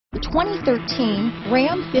2013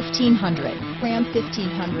 Ram 1500. Ram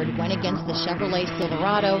 1500 went against the Chevrolet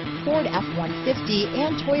Silverado, Ford F-150,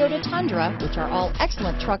 and Toyota Tundra, which are all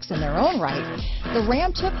excellent trucks in their own right. The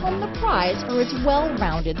Ram took home the prize for its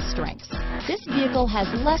well-rounded strengths. This vehicle has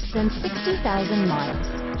less than 60,000 miles.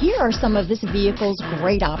 Here are some of this vehicle's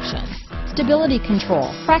great options: stability control,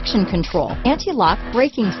 traction control, anti-lock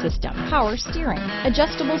braking system, power steering,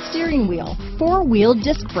 adjustable steering wheel, four-wheel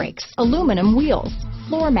disc brakes, aluminum wheels,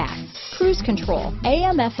 floor mats, cruise control,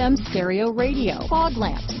 AM/FM stereo radio, fog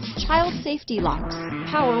lamps, child safety locks,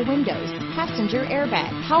 power windows, passenger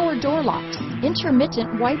airbag, power door locks,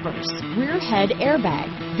 intermittent wipers, rear head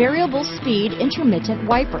airbag, variable speed intermittent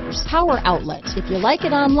wipers, power outlet. If you like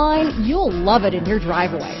it online, you'll love it in your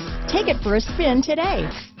driveway. Take it for a spin today.